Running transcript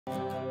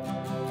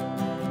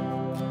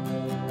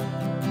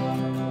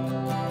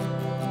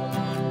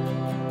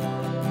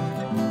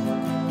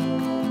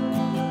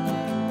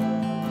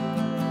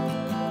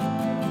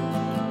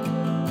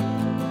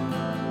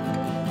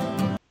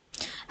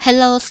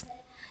Hello,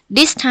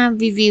 this time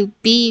we will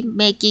be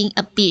making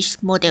a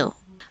beach model.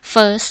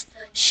 First,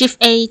 Shift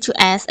A to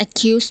add a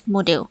cube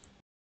model.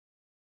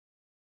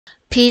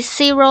 Press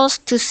 0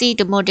 to see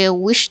the model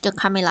with the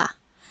camera.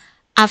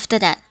 After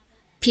that,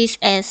 press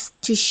S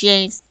to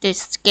change the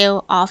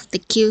scale of the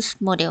cube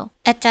model.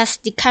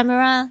 Adjust the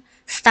camera,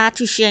 start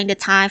to change the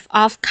type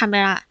of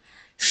camera,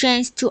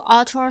 change to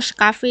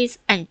orthographic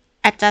and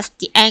adjust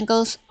the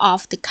angles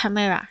of the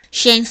camera.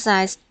 Change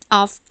size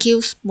of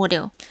cube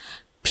model.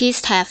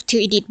 Press Tab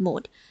to edit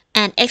mode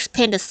and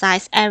expand the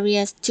size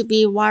areas to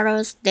be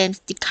wider than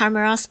the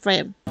camera's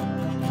frame.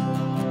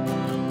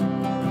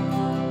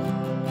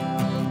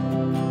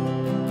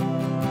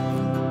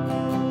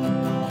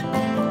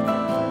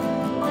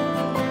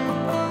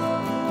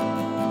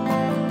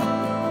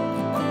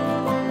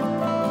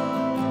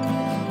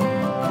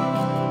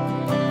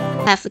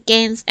 Tab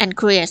again and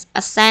create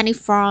a sandy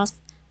forest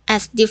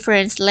at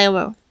different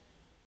level.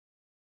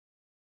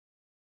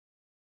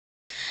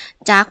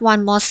 Drag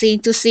one more scene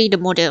to see the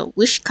model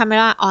with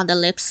camera on the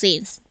left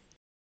scene.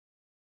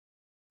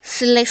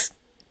 Select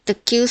the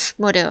cube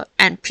model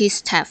and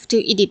press Tab to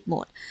edit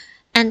mode,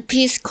 and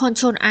press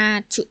Ctrl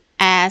R to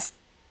add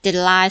the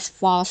light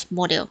force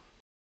model.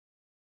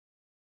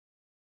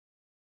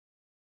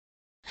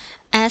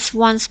 Add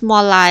one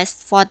small line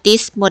for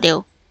this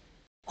model.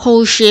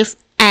 Hold Shift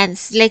and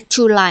select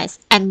two lines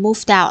and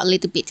move down a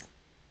little bit.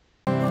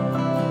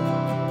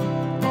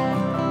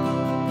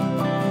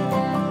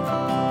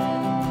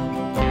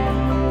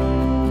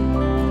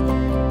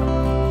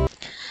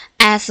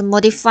 Add a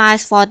modifier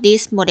for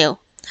this model.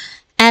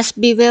 Add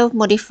bevel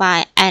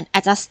modifier and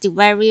adjust the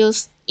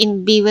values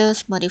in bevel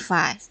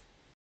modifier.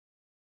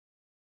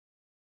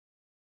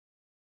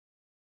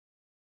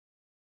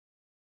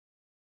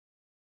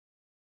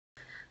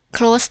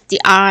 Close the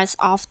eyes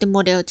of the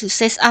model to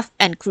set up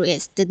and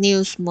create the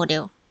new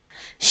model.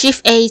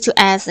 Shift A to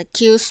add a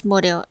cube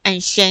model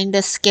and change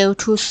the scale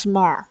to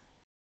small.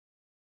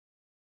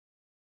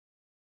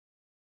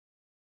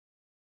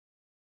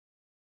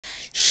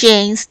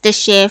 Change the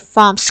shape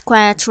from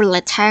square to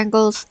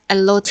rectangles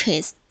and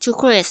rotate to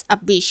create a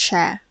beach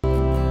chair.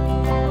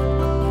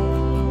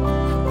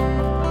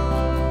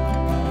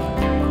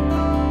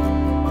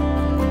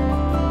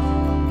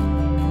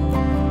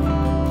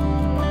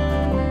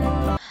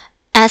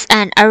 Add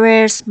an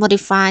erase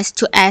modifier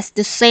to add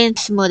the same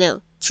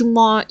model to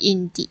more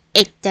in the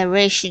X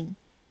direction.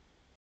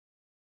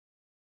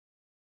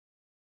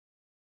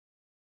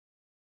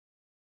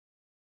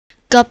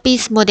 Copy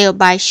this model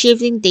by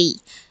shifting D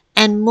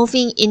and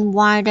moving in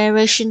Y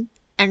direction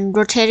and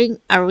rotating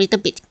a little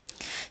bit.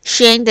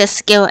 Change the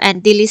scale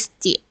and delete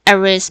the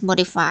erase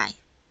modifier.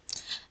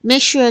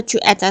 Make sure to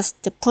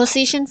adjust the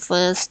position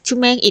first to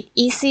make it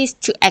easy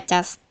to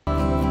adjust.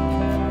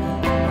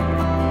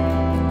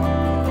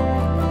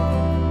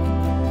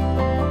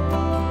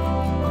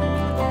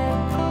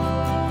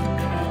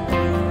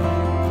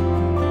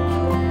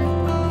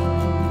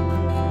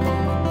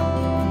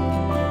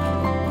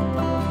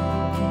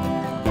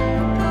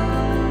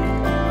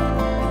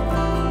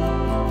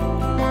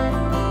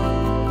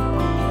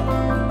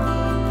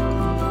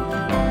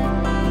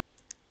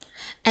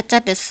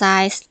 Adjust the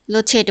size,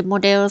 rotate the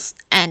models,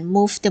 and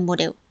move the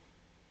model.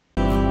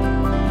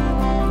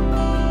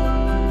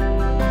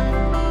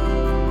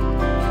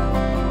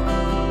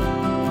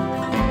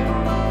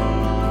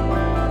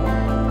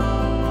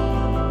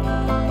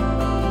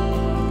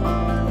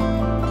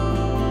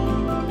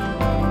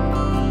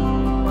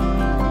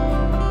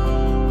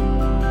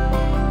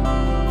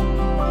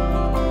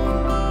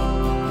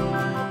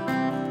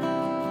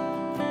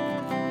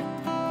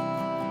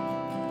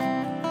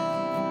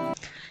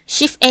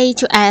 Shift A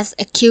to add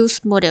a cube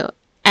model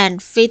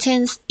and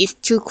flatten it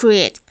to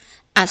create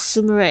a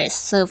smooth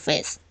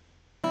surface.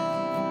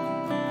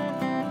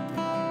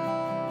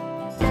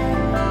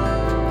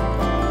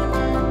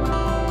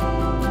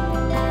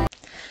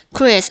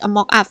 Create a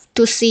mock-up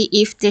to see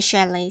if the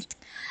challenge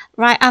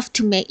right up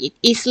to make it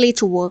easily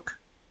to work.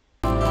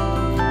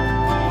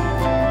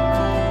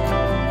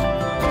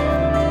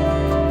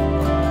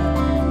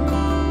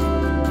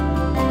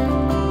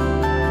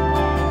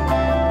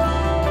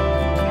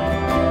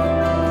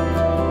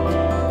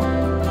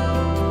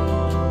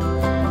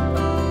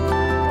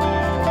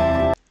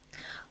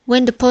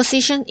 When the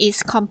position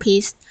is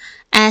complete,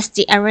 add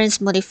the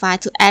arrange modifier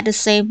to add the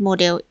same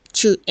model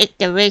to X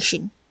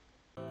direction.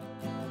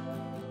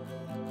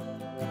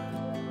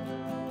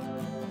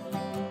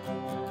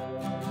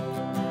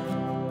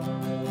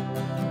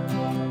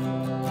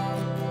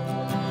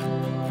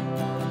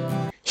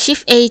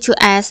 Shift A to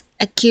add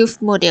a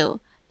cube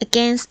model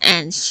again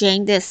and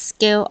change the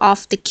scale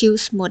of the cube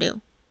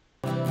model.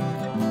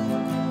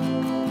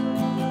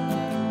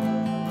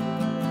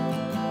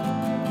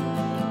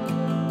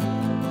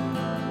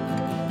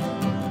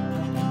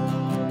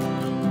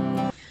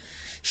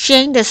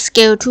 Change the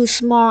scale to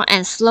small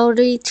and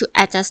slowly to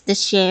adjust the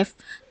shape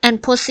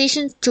and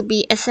position to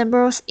be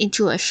assembled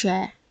into a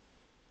chair.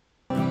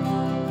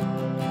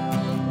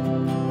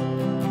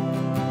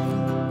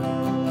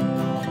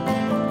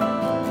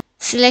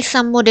 Select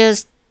some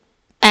models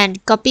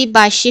and copy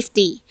by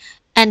Shift-D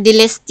and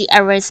delete the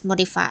errors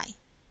modified.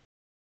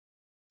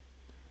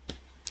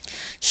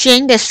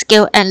 Change the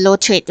scale and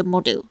rotate the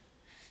model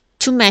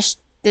to match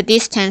the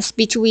distance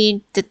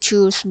between the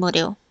two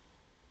models.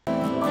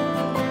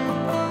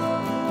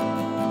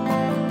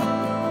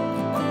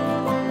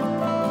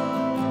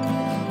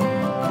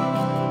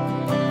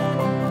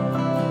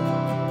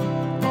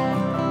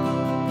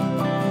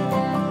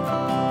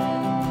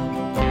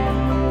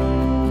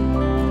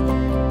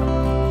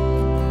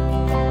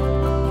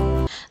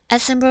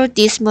 Assemble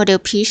this model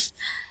piece.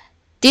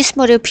 This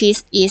model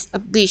piece is a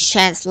bit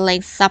chance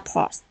length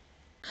support.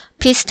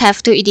 Please tap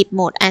to edit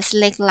mode and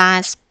select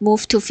lines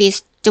move to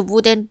fit the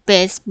wooden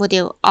base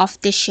model of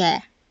the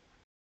chair.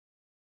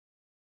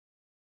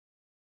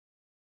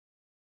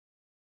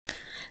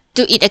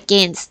 Do it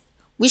again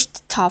with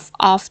the top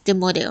of the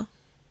model.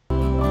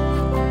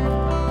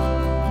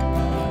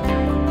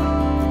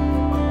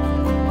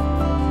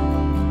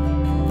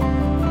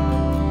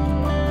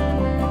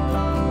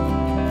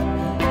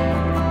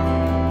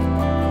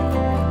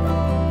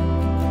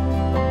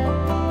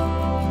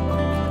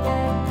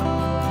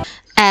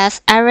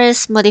 As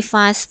errors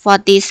modifiers for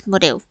this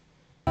model.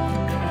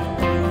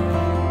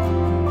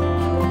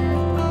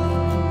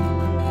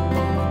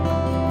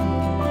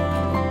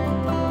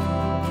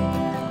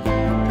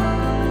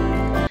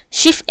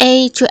 Shift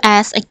A to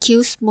add a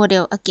cube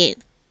model again.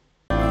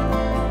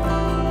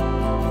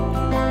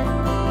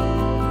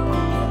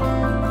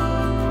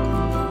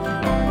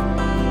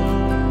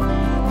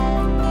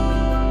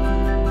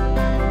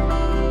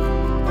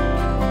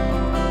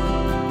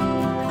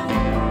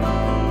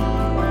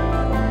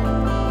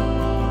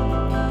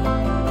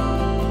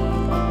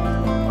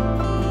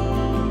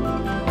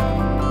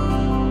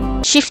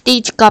 Shift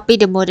D to copy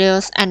the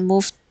models and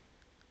move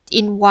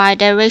in Y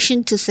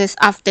direction to set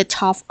up the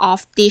top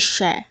of this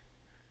chair.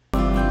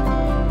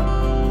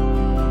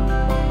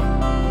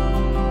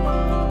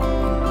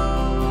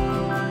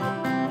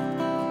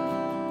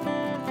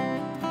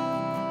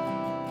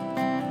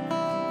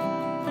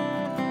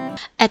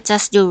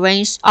 Adjust the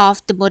range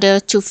of the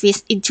model to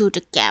fit into the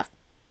gap.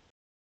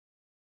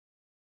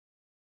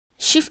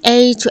 Shift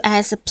A to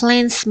add a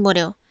planes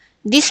model.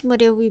 This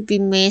model will be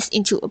made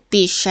into a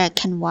big chair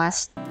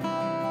canvas.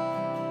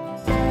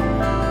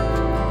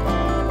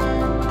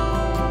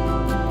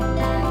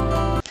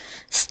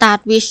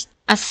 Start with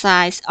a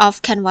size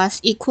of canvas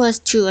equal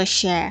to a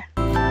chair.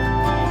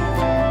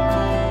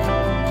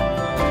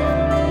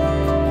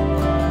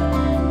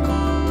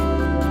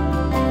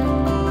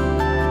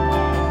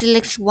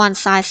 Select one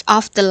side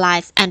of the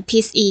line and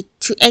piece it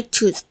to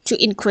extrude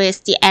to increase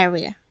the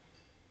area.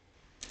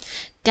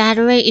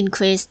 Gradually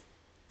increase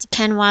the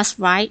canvas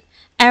right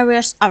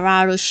areas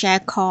around the chair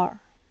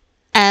core.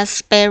 Add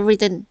space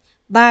ribbon,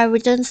 bar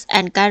ribbons,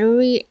 and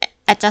gradually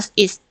adjust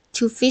it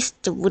to fit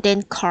the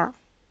wooden core.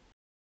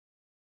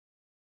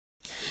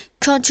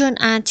 Ctrl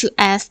R to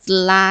add the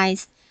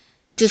lines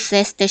to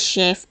set the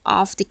shape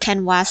of the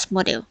canvas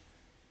model.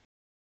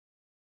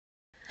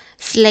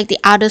 Select the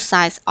outer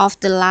side of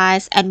the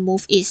lines and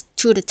move it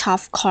to the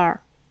top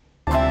core.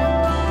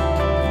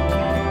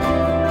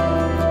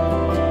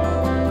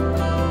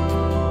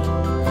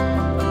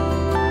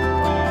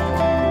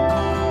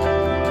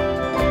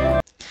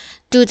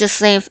 Do the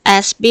same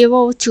as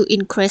below to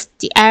increase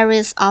the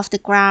areas of the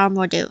ground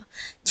model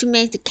to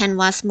make the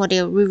canvas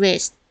model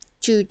relate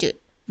to the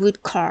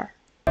wood core.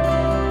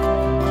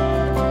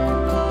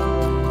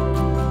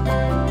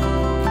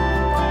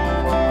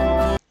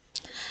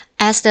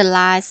 Add the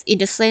lines in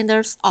the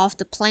centers of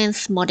the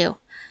planes model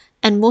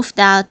and move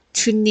down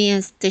to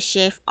near the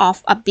shape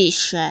of a big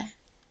chair.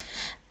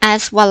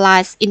 Add one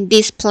line in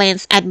these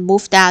planes and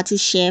move down to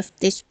shape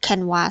the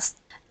canvas.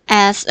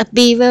 Add a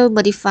bevel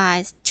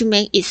modifier to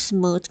make it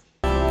smooth.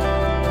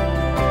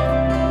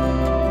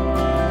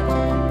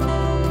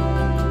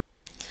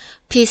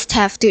 Please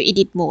tap to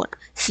edit mode.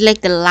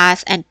 Select the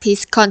lines and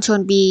press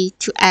Ctrl B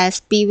to add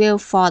bevel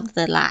for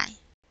the line.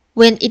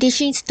 When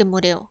editing the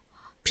model,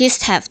 please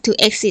tap to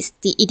exit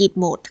the edit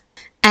mode.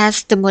 Add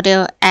the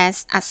model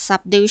as a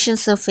subdivision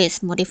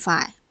surface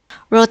modifier.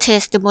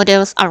 Rotate the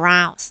models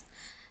around.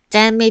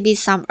 There may be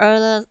some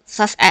errors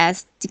such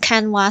as the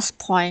canvas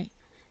point.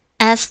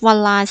 Add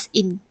one line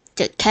in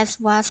the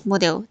canvas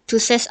model to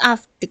set up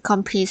the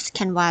complete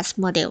canvas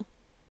model.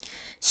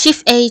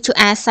 Shift A to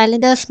add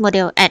cylinders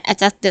model and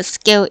adjust the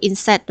scale in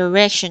that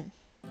direction.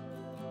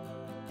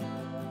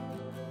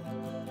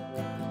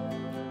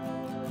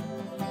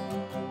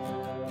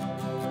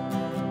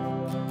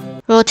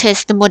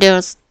 Rotate the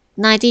models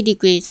 90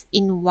 degrees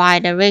in Y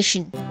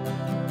direction.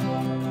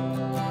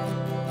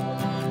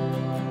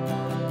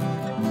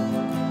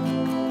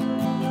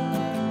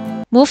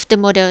 Move the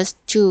models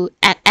to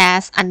act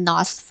as a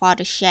knot for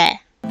the chair.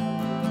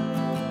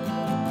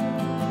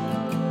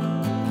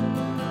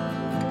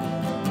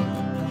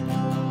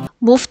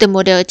 Move the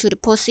model to the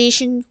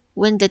position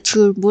when the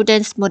two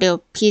wooden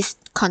model pieces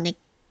connect.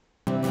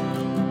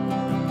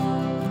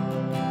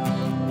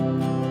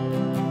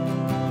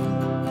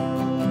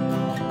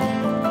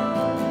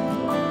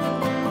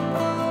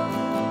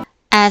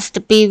 as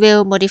the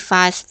bevel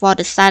modifies for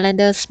the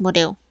cylinders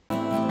model.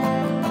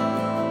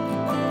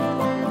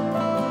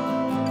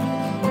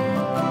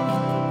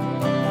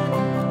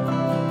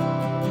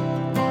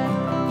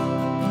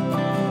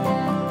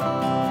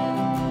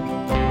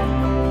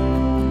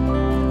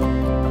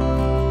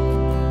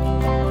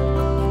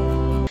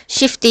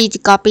 Shift D to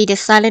copy the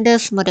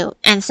cylinders model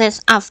and set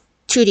up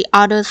to the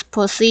other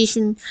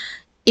position.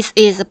 It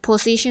is the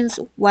positions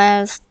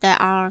where there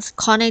are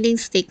connecting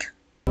sticks.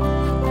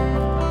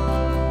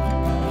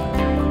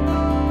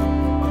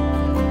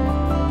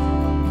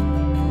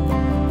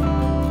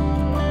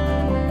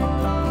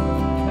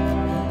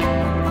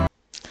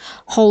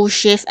 Hold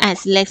Shift and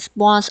select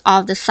one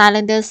of the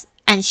cylinders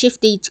and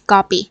Shift D to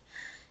copy,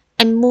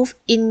 and move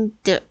in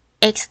the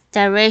X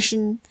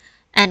direction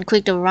and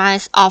click the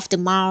right of the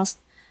mouse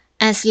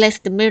and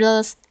select the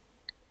mirrors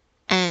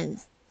and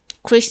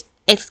click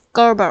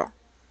Excurber.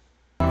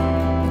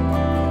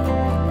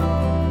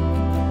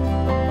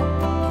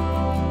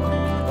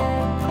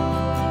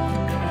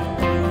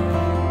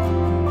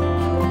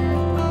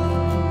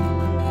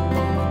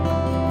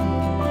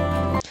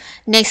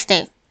 Next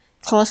step,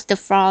 close the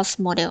frost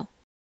model.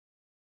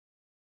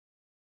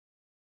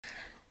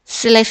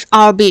 Select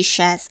all bead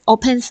shades,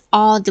 opens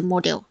all the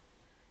model,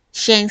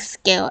 change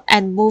scale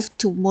and move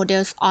to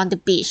models on the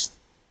bead.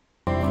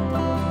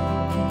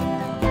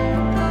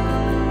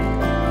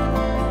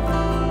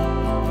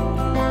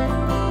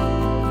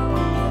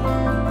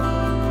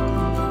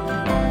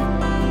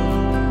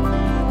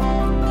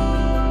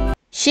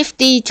 Shift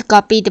D to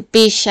copy the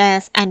bead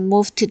shades and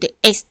move to the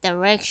X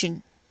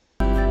direction.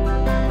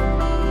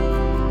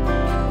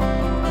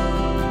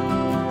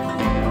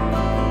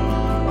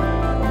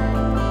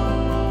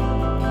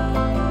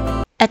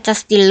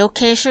 Adjust the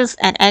locations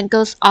and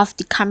angles of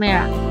the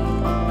camera.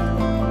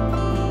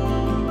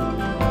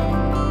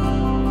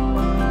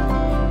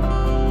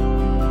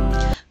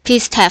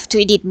 Please tap to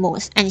edit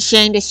mode and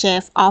change the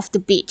shape of the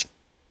bead.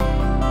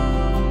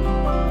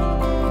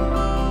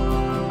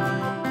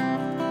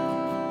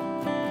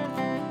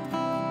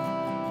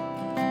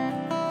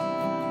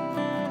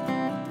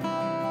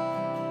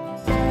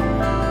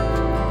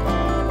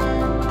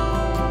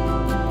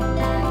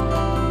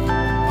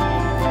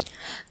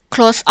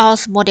 Close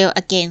out model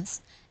again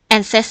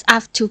and set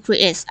up to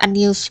create a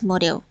new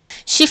model.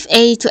 Shift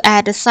A to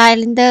add the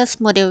cylinders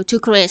model to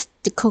create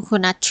the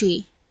coconut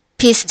tree.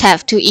 Please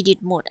tap to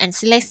edit mode and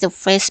select the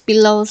face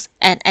below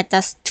and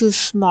adjust to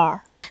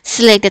small.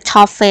 Select the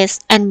top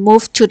face and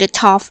move to the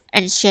top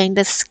and change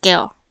the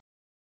scale.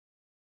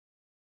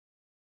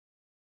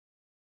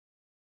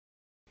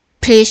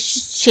 Please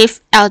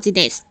shift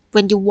alternate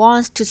when you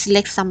want to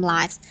select some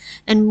lines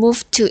and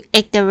move to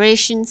X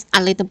directions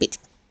a little bit.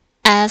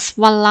 Add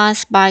one line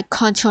by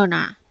Ctrl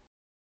R.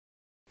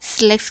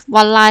 Select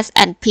one line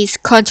and press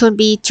Ctrl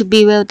B to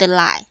bevel the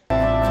line.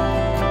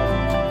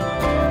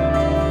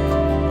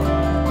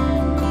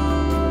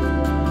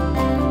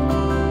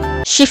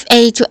 Shift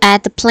A to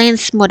add the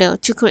planes model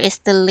to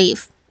create the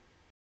leaf.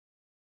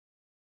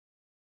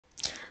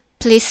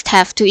 Please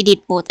tap to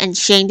edit mode and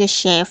change the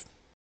shape.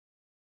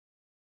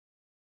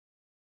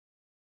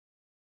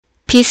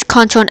 Press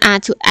Ctrl R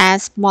to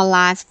add more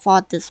lines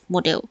for this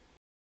model.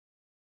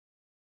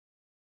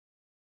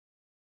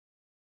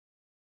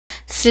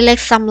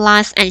 Select some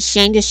lines and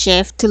change the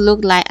shape to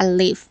look like a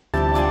leaf.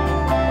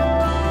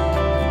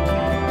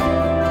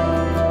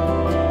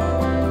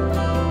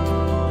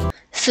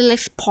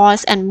 Select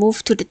points and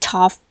move to the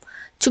top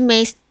to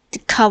make the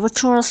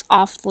curvatures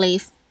of the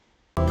leaf.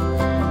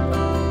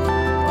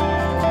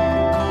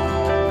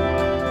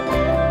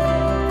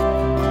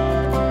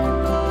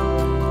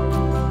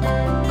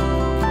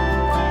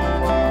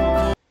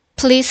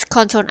 Please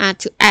Ctrl R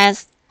to add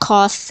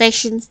cross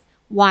sections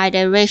Y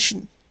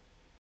direction.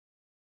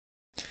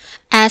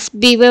 Add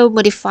bevel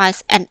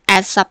modifiers and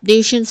add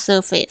subdivision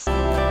surface.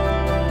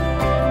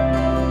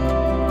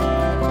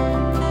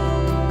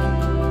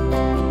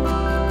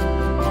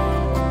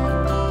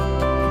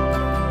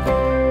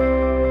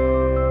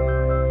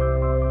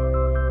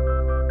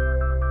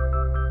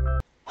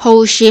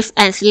 Hold Shift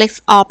and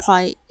select all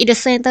points in the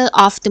center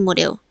of the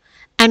model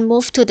and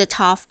move to the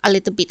top a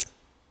little bit.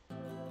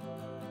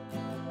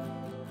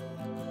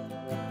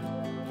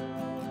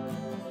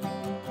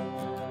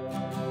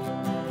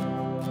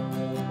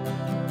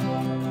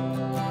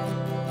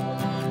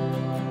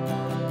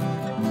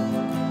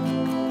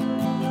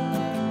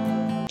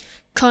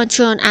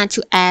 Ctrl R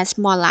to add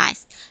more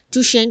lines,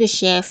 to change the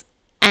shape,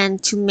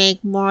 and to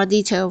make more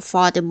detail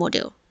for the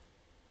model.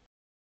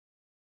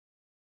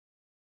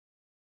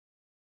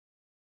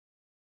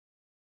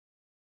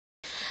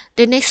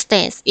 The next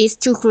step is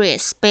to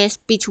create space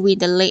between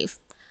the leaves,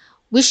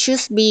 which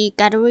should be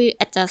gradually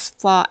adjusted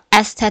for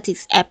aesthetic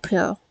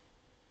appeal.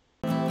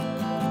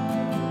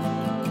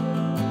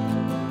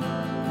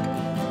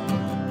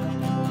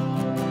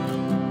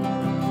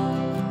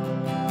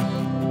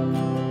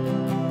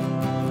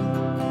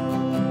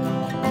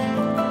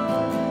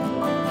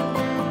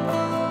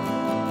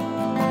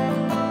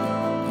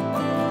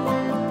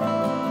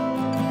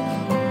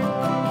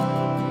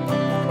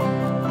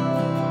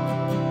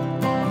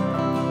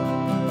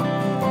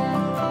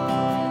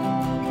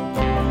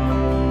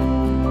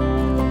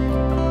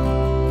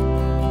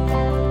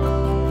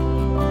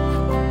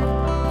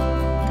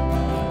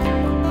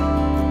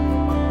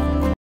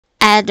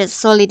 the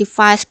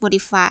solidifies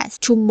modifiers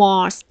to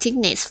more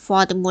thickness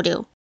for the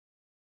model.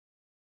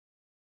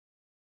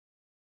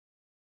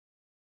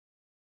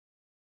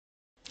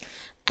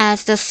 Add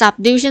the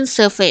subdivision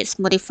surface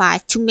modifier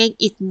to make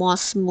it more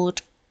smooth.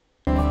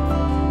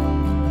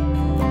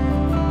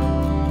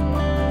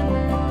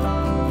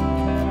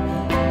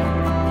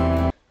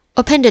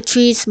 Open the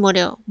trees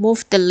model,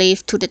 move the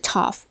leaf to the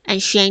top,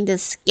 and change the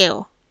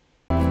scale.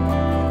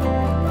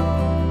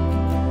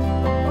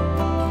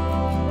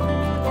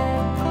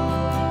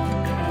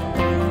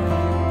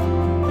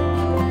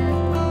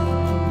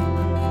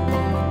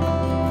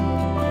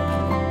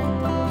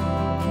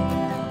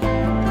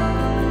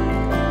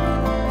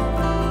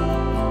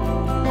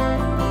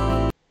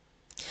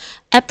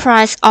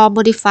 Apply all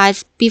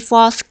modifiers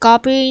before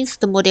sculpting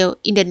the model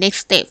in the next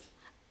step.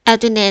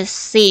 Alternate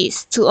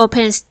Cs to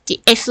open the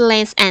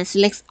excellence and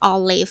select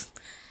all leaf,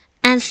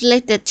 and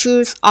select the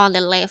tools on the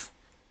left,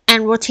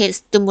 and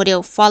rotate the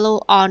model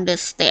follow on the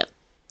step.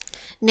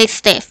 Next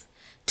step,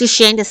 to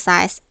change the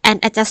size and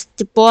adjust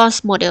the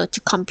boss model to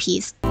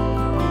compete.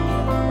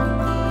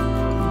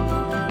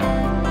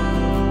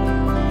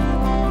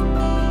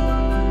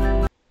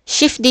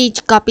 Shift D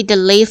to copy the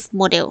leaf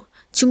model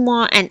to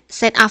more and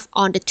set up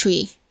on the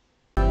tree.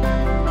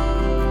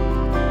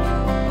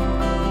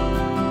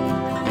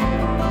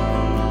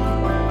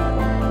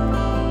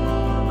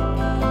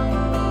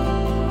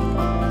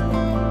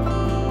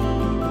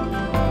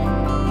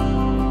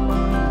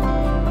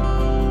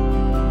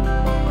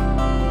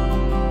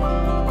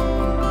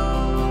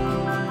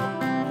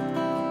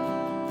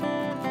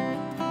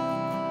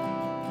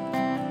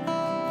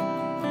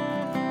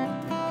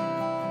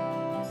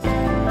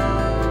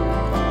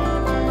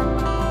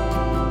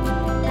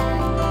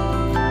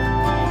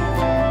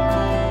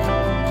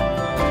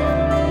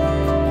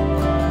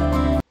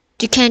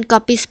 You can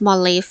copy small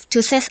leaf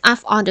to set up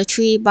on the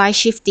tree by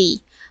Shift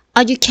D,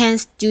 or you can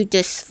do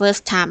this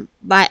first time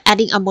by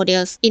adding a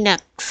model in a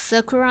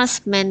circular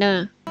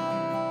manner.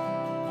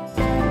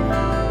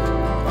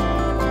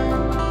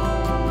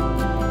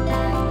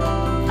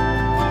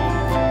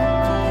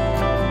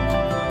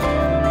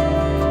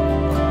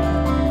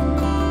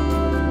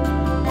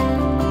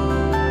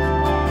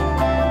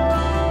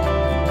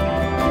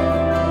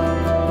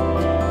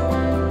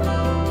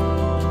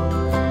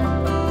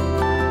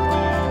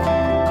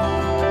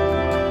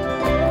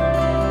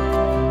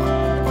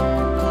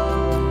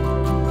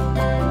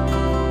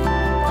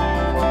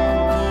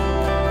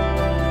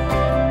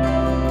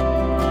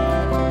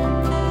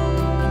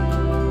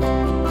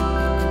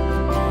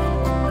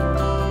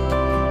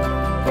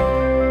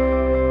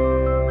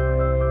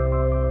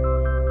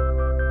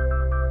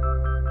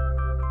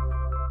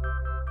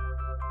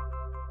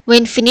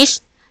 When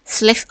finished,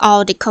 select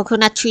all the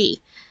coconut tree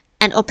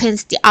and open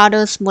the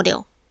others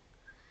model.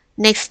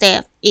 Next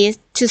step is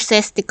to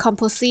set the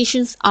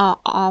compositions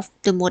of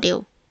the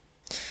model.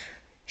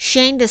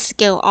 Change the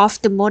scale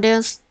of the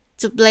models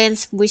to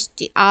blend with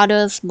the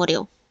others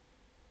model.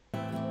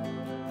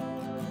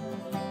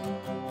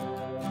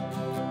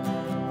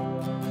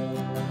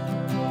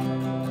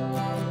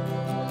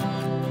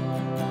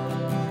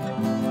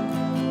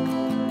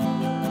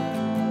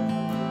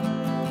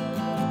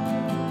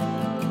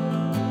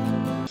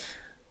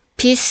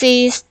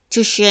 Pieces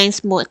to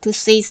change mode to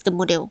see the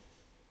model.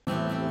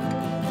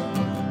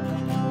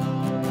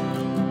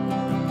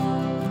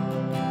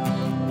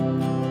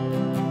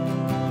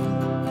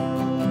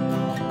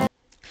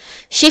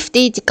 Shift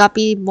D to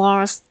copy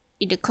more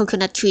in the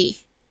coconut tree.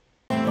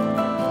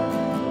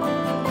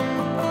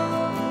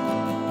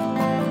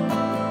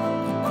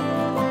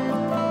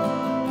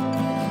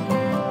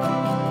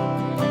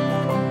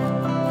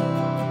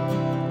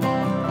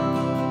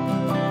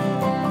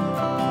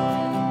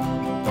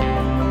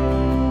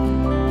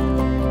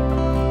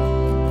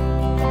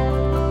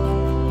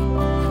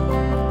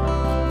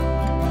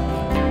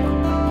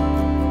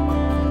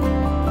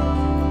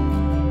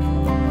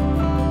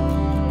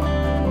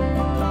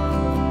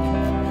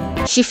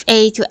 Shift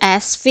A to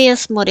add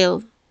spheres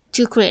model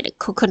to create a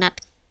coconut.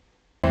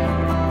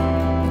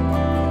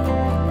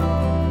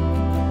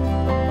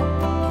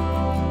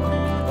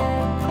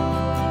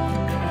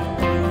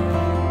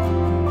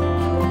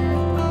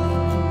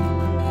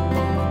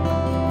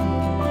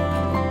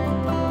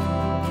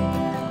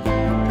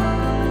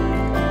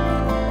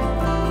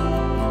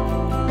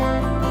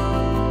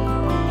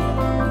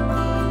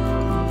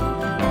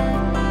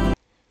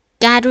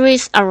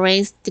 Galleries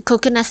arrange the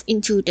coconuts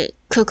into the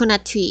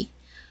coconut tree.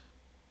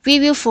 We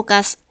will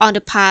focus on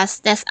the parts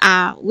that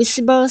are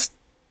visible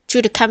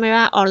to the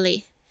camera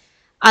only.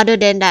 Other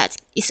than that,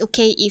 it's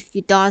okay if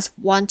you don't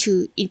want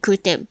to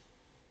include them.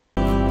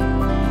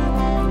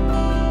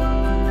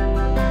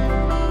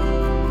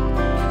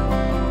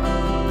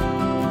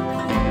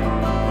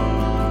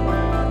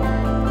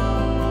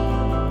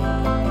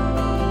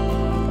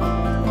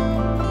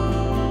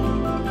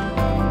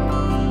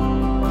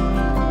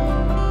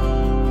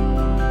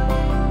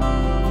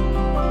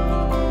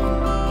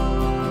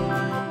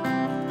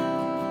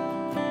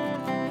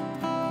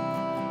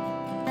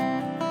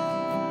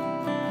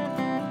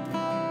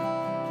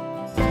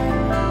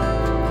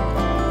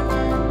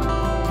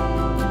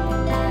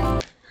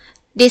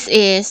 This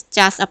is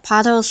just a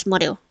part of the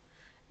model.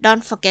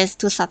 Don't forget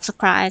to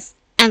subscribe,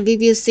 and we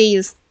will see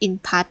you in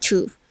part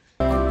 2.